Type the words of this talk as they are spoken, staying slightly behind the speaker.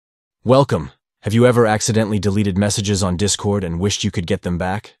Welcome. Have you ever accidentally deleted messages on Discord and wished you could get them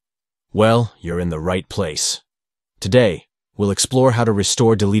back? Well, you're in the right place. Today, we'll explore how to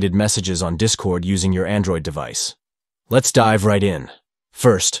restore deleted messages on Discord using your Android device. Let's dive right in.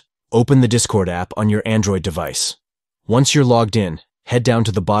 First, open the Discord app on your Android device. Once you're logged in, head down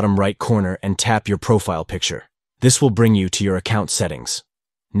to the bottom right corner and tap your profile picture. This will bring you to your account settings.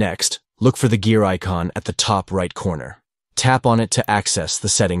 Next, look for the gear icon at the top right corner. Tap on it to access the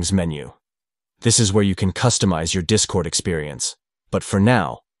settings menu. This is where you can customize your Discord experience. But for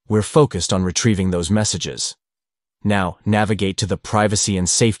now, we're focused on retrieving those messages. Now, navigate to the Privacy and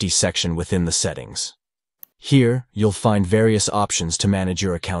Safety section within the settings. Here, you'll find various options to manage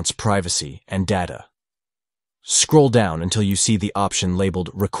your account's privacy and data. Scroll down until you see the option labeled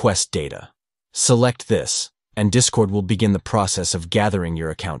Request Data. Select this, and Discord will begin the process of gathering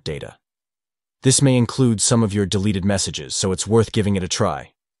your account data. This may include some of your deleted messages, so it's worth giving it a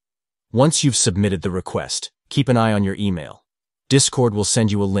try. Once you've submitted the request, keep an eye on your email. Discord will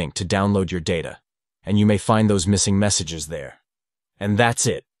send you a link to download your data, and you may find those missing messages there. And that's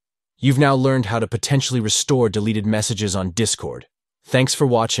it. You've now learned how to potentially restore deleted messages on Discord. Thanks for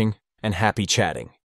watching, and happy chatting.